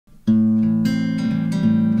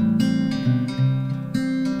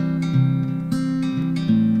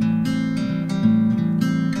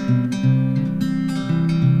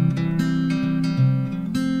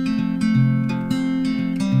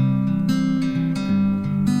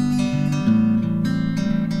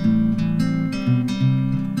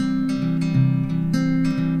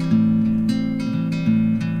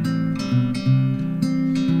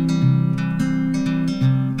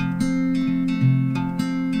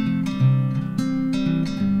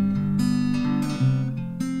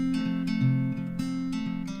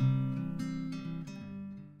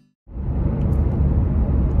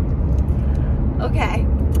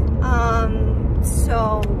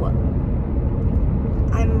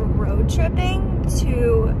road tripping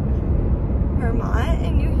to Vermont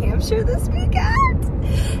and New Hampshire this weekend,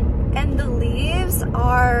 and the leaves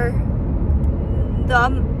are the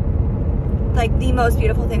most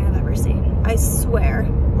beautiful thing I've ever seen. I swear.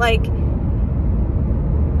 Like,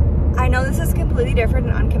 I know this is completely different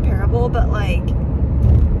and uncomparable, but like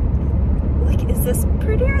is this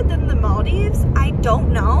prettier than the Maldives? I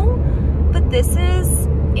don't know, but this is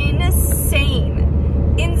insane.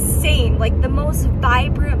 Like the most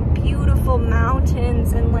vibrant, beautiful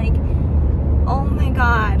mountains, and like, oh my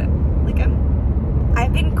God, like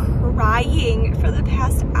I've been crying for the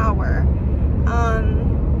past hour.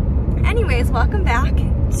 Anyways, welcome back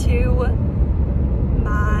to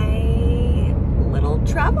my little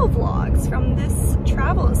travel vlogs from this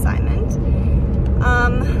travel assignment.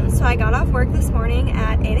 So I got off work this morning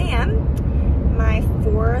at 8 a.m. my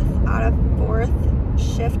 4th out of 4th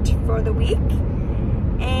shift for the week,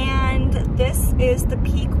 and this is the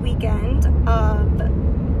peak weekend of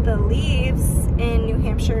the leaves in New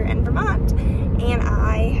Hampshire and Vermont, and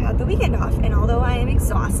I had the weekend off. And although I am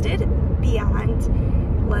exhausted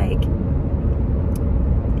beyond like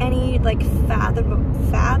any like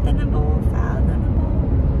fathomable,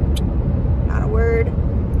 not a word,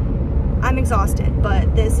 I'm exhausted,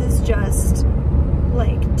 but this is just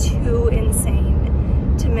like too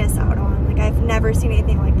insane to miss out on. Like, I've never seen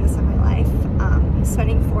anything like this in my life. I'm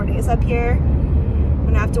spending 4 days up here. I'm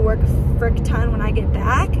gonna have to work a frick ton when I get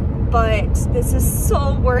back, but this is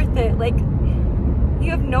so worth it. Like,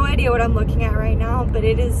 you have no idea what I'm looking at right now, but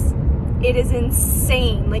it is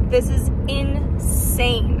insane. Like, this is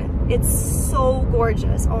insane. It's so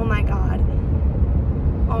gorgeous. Oh my God.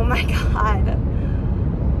 Oh my God.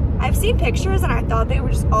 I've seen pictures and I thought they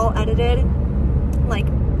were just all edited like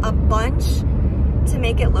a bunch to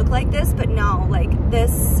make it look like this, but no, like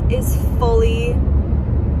this is fully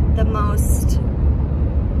the most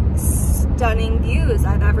stunning views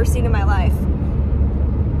I've ever seen in my life.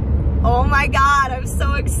 Oh my God, I'm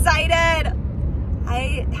so excited.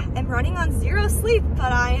 I am running on 0 sleep,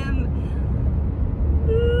 but I am,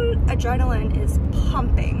 adrenaline is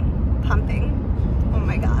pumping. Oh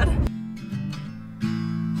my God.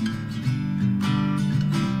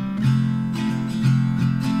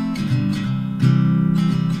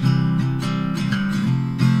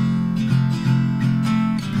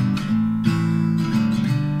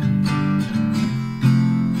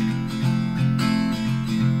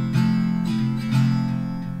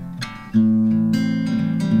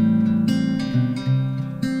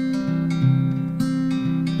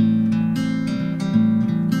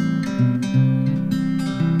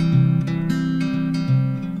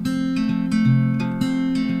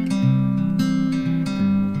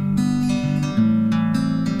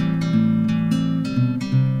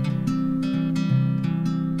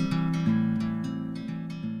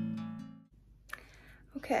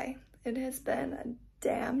 Okay, it has been a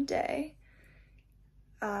damn day.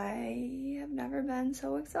 I have never been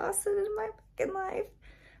so exhausted in my fucking life.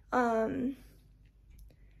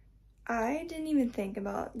 I didn't even think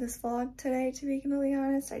about this vlog today, to be completely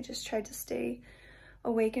honest. I just tried to stay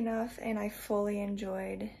awake enough, and I fully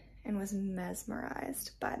enjoyed and was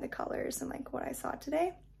mesmerized by the colors and like what I saw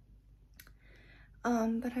today.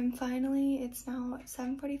 But it's now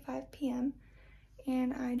 7:45 p.m.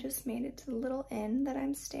 and I just made it to the little inn that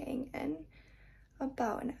I'm staying in,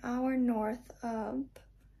 about an hour north of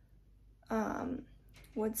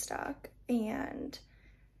Woodstock and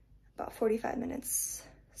about 45 minutes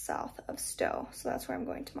south of Stowe. So that's where I'm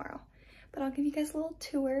going tomorrow. But I'll give you guys a little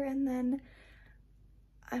tour, and then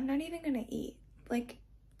I'm not even gonna eat. Like,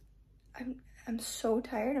 I'm so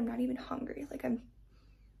tired. I'm not even hungry. Like,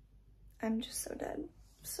 I'm just so dead.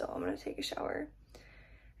 So I'm gonna take a shower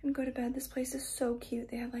and go to bed. This place is so cute.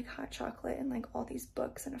 They have like hot chocolate and like all these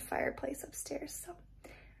books and a fireplace upstairs. So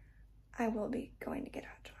I will be going to get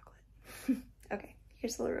hot chocolate. Okay,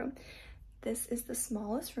 here's the little room. This is the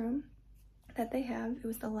smallest room that they have. It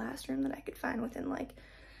was the last room that I could find within like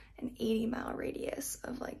an 80-mile radius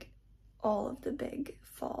of like all of the big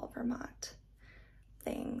fall Vermont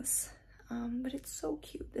things. But it's so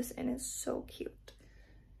cute. This inn is so cute.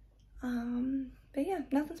 But yeah,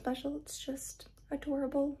 nothing special. It's just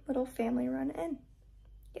adorable little family run inn.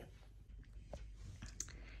 Yeah.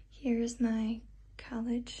 Here's my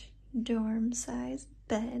college dorm size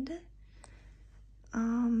bed.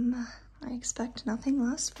 I expect nothing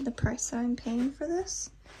less for the price that I'm paying for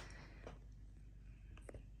this.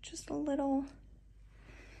 Just a little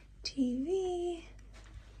TV.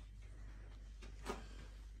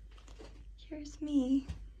 Here's me.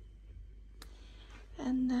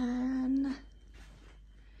 And then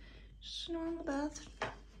just a normal bath.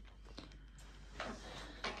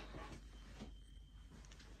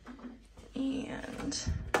 around.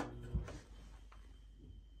 Oh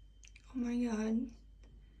my god.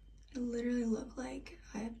 I literally look like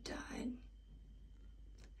I have died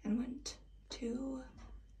and went to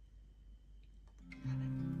heaven.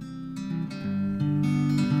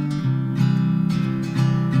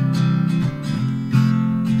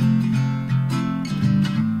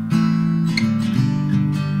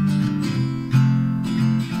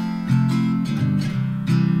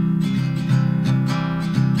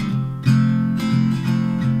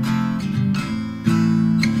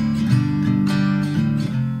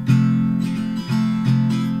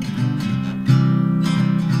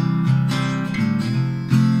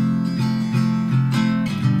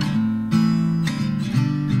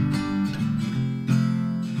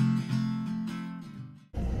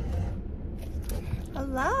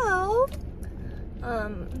 Hello.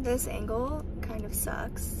 This angle kind of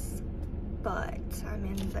sucks, but I'm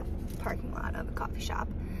in the parking lot of a coffee shop,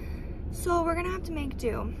 so we're gonna have to make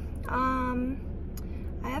do. I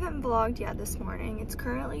haven't vlogged yet this morning. It's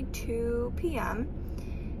currently 2 p.m.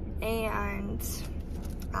 and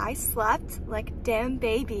I slept like a damn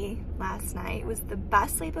baby last night. It was the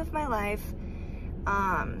best sleep of my life.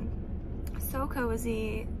 So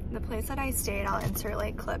cozy. The place that I stayed, I'll insert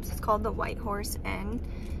like clips. It's called the White Horse Inn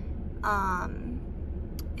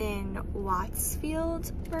in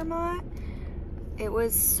Wattsfield, Vermont. It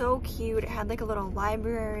was so cute. It had like a little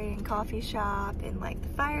library and coffee shop, and like the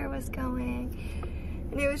fire was going,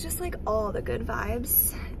 and it was just like all the good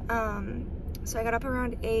vibes. So I got up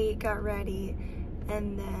around 8, got ready,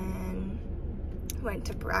 and then went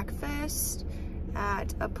to breakfast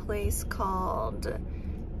at a place called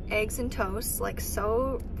Eggs and Toast, like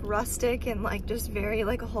so rustic and like just very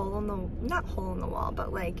like a hole in the, not hole in the wall,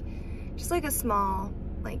 but like just like a small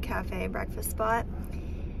like cafe breakfast spot.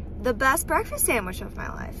 The best breakfast sandwich of my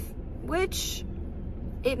life, which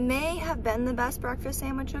it may have been the best breakfast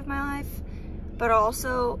sandwich of my life, but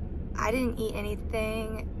also I didn't eat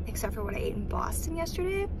anything except for what I ate in Boston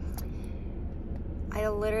yesterday. I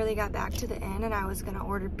literally got back to the inn and I was gonna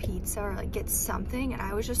order pizza or like get something, and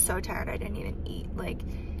I was just so tired I didn't even eat. Like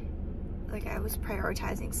I was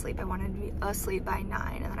prioritizing sleep. I wanted to be asleep by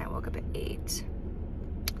 9, and then I woke up at 8.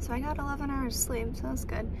 So I got 11 hours sleep, so that's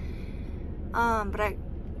good. But I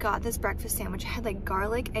got this breakfast sandwich. It had like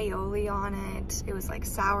garlic aioli on it. It was like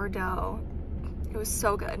sourdough. It was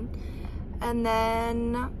so good. And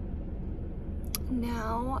then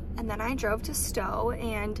I drove to Stowe,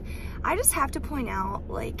 and I just have to point out,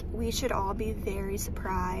 like, we should all be very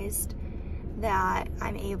surprised that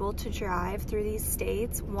I'm able to drive through these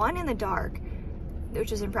states. 1, in the dark,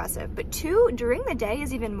 which is impressive, but 2, during the day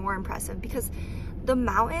is even more impressive, because the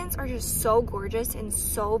mountains are just so gorgeous and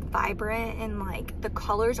so vibrant, and like the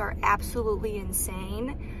colors are absolutely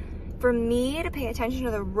insane. For me to pay attention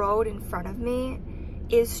to the road in front of me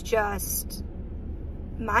is just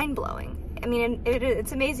mind-blowing. I mean,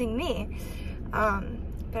 it's amazing me,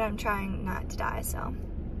 but I'm trying not to die, so,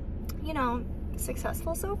 you know,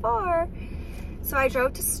 successful so far. So I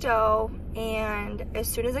drove to Stowe, and as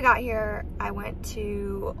soon as I got here, I went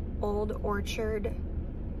to Old Orchard.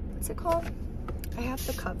 What's it called? I have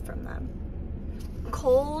the cup from them.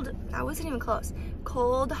 I wasn't even close.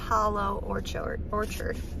 Cold Hollow Orchard.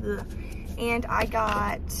 Ugh. And I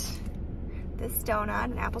got this donut,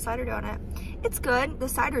 an apple cider donut. It's good. The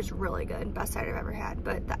cider's really good. Best cider I've ever had.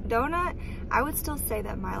 But that donut, I would still say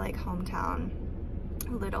that my like hometown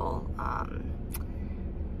little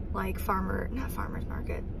like not farmer's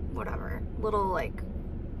market, whatever, little like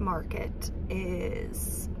market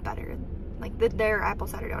is better. Like their apple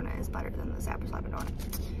cider donut is better than this apple cider donut,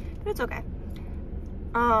 but it's okay.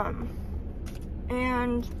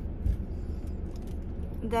 And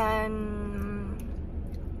then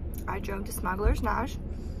I drove to Smuggler's Notch,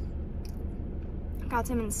 got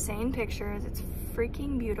some insane pictures. It's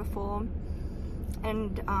freaking beautiful,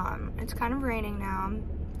 and it's kind of raining now,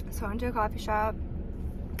 so I went to a coffee shop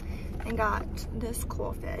and got this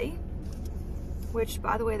coffee, which,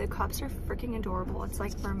 by the way, the cups are freaking adorable. It's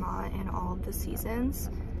like Vermont in all of the seasons,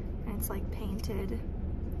 and it's like painted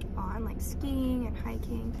on, like skiing and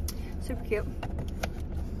hiking. Super cute.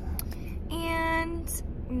 And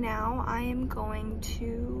now I am going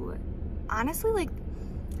to, honestly, like,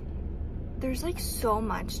 there's like so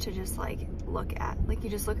much to just like look at. Like, you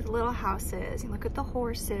just look at the little houses, you look at the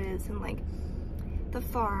horses, and like the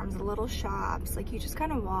farms, the little shops. Like, you just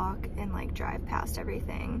kind of walk and like drive past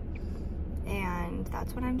everything, and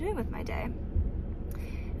that's what I'm doing with my day.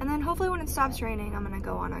 And then hopefully when it stops raining, I'm gonna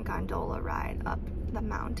go on a gondola ride up the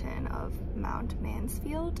mountain of Mount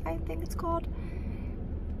Mansfield, I think it's called,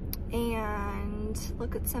 and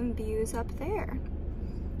look at some views up there.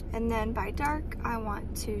 And then by dark, I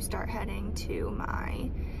want to start heading to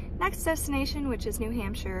my next destination, which is New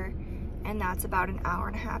Hampshire, and that's about an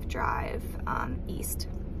hour-and-a-half drive east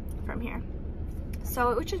from here.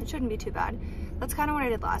 So it shouldn't be too bad. That's kind of what I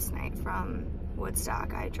did last night from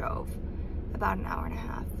Woodstock. I drove about an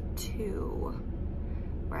hour-and-a-half to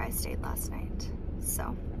where I stayed last night.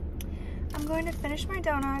 So I'm going to finish my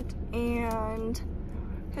donut and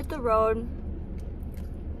hit the road.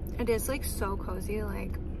 It is like so cozy,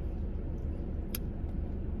 like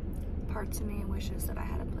parts of me wishes that I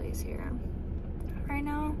had a place here right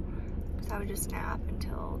now, because I would just nap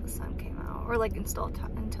until the sun came out, or like until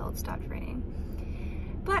it stopped raining.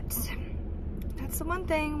 But that's the one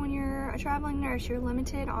thing when you're a traveling nurse, you're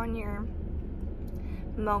limited on your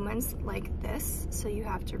moments like this, so you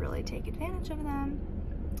have to really take advantage of them.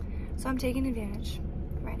 So I'm taking advantage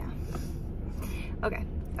right now. Okay,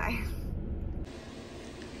 bye.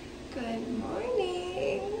 Good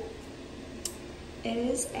morning. It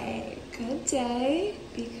is a good day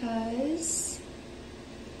because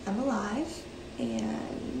I'm alive,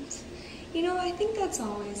 and you know, I think that's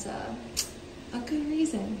always a good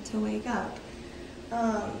reason to wake up.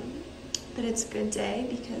 But it's a good day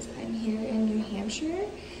because I'm here in New Hampshire,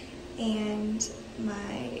 and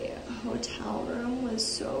my hotel room was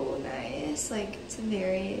so nice. Like, it's a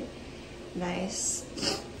very nice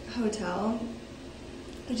hotel,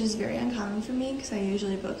 which is very uncommon for me because I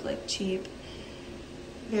usually book like cheap,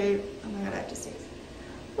 oh my god, I have to sneeze.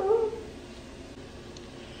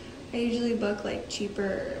 I usually book like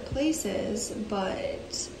cheaper places,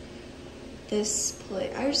 but this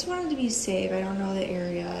place, I just wanted to be safe. I don't know the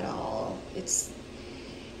area at all.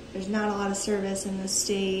 There's not a lot of service in the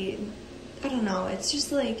state. I don't know, it's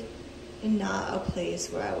just like not a place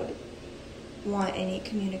where I would want any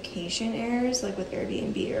communication errors, like with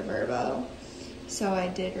Airbnb or Vrbo. So I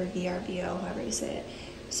did, or VRBO, however you say it.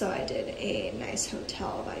 So I did a nice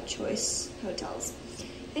hotel by Choice Hotels.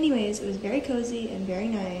 Anyways, it was very cozy and very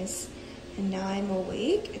nice. And now I'm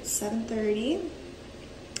awake. It's 7:30.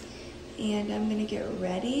 And I'm gonna get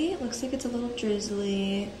ready. It looks like it's a little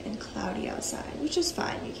drizzly and cloudy outside, which is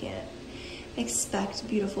fine. You can't expect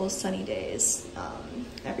beautiful sunny days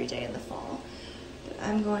every day in the fall. But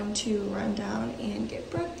I'm going to run down and get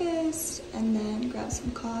breakfast and then grab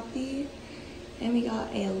some coffee. And we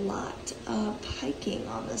got a lot of hiking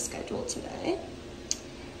on the schedule today.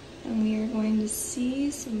 And we are going to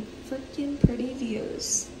see some freaking pretty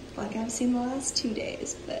views, like I've seen the last 2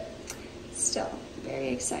 days, but still very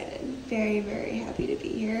excited. Very, very happy to be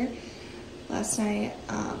here. Last night,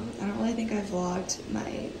 I don't really think I vlogged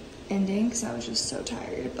my ending because I was just so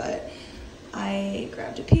tired, but I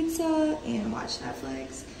grabbed a pizza and watched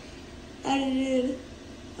Netflix, edited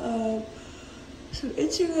some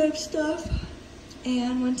Instagram stuff,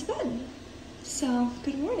 and went to bed. So,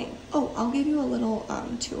 good morning. Oh, I'll give you a little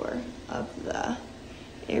tour of the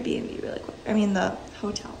Airbnb really quick. I mean, the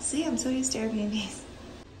hotel. See, I'm so used to Airbnbs.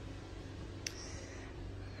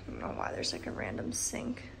 I don't know why there's like a random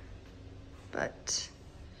sink, but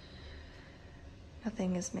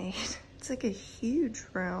nothing is made. It's like a huge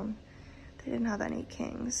room. They didn't have any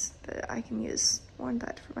kings, but I can use one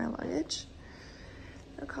bed for my luggage.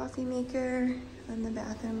 A coffee maker, and the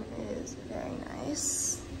bathroom is very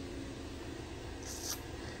nice.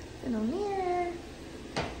 Little mirror,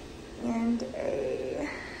 and a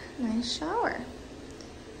nice shower.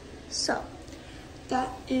 So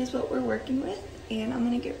that is what we're working with, and I'm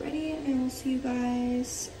gonna get ready and I will see you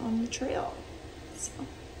guys on the trail. So.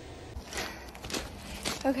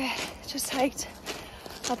 Okay, just hiked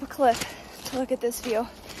up a cliff to look at this view.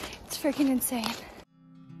 It's freaking insane.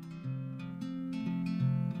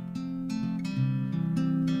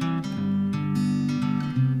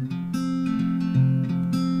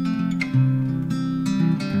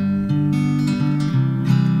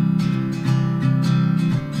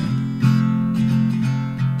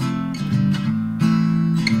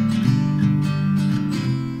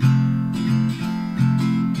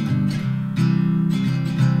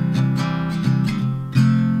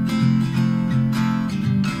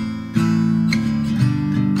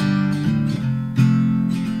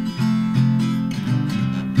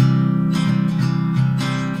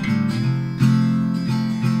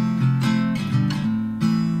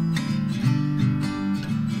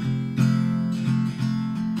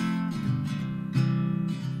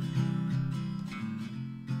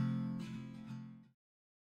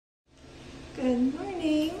 Good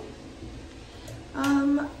morning.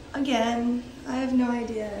 Again, I have no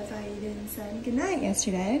idea if I even said goodnight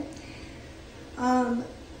yesterday.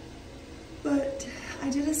 But I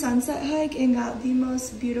did a sunset hike and got the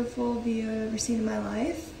most beautiful view I've ever seen in my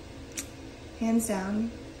life. Hands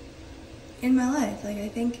down. in my life. Like, I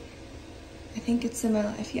think it's in my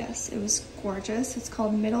life, yes. It was gorgeous. It's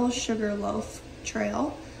called Middle Sugarloaf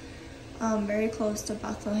Trail, very close to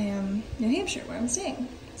Bethlehem, New Hampshire, where I'm staying.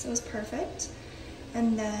 So it was perfect.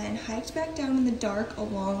 And then hiked back down in the dark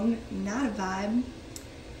alone, not a vibe.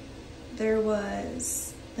 There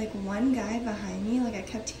was like one guy behind me, like I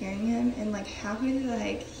kept hearing him, and like halfway through the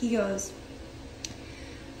hike, he goes,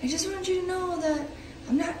 I just want you to know that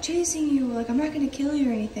I'm not chasing you, like I'm not gonna kill you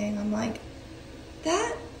or anything. I'm like,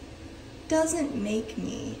 that doesn't make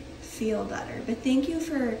me feel better, but thank you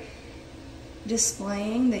for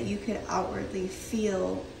displaying that you could outwardly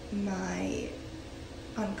feel my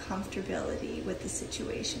uncomfortability with the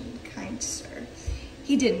situation, kind sir.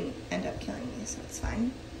 He didn't end up killing me, so it's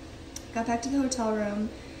fine. Got back to the hotel room,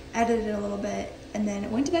 edited a little bit, and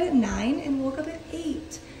then went to bed at 9 and woke up at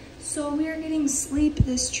 8. So we are getting sleep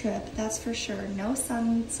this trip, that's for sure. No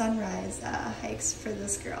sunrise hikes for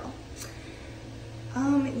this girl.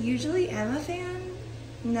 Usually am a fan,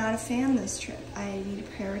 not a fan this trip. I need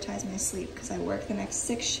to prioritize my sleep because I work the next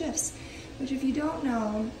 6 shifts, which if you don't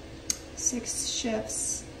know, 6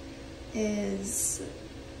 shifts is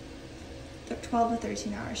 12 to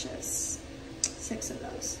 13 hour shifts. 6 of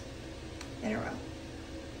those in a row.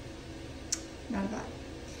 Not a vibe.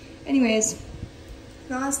 Anyways,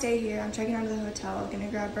 I'm gonna stay here. I'm checking out of the hotel. I'm gonna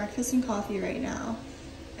grab breakfast and coffee right now,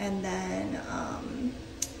 and then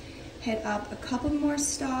hit up a couple more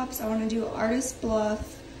stops. I want to do Artist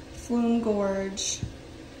Bluff, Flume Gorge,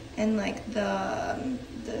 and like the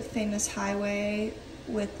famous highway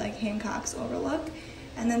with like Hancock's Overlook.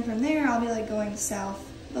 And then from there, I'll be like going south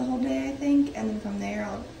the whole day, I think. And then from there,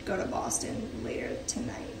 I'll go to Boston later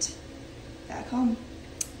tonight, back home.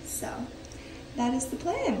 So that is the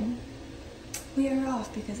plan. We are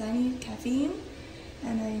off because I need caffeine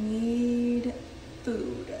and I need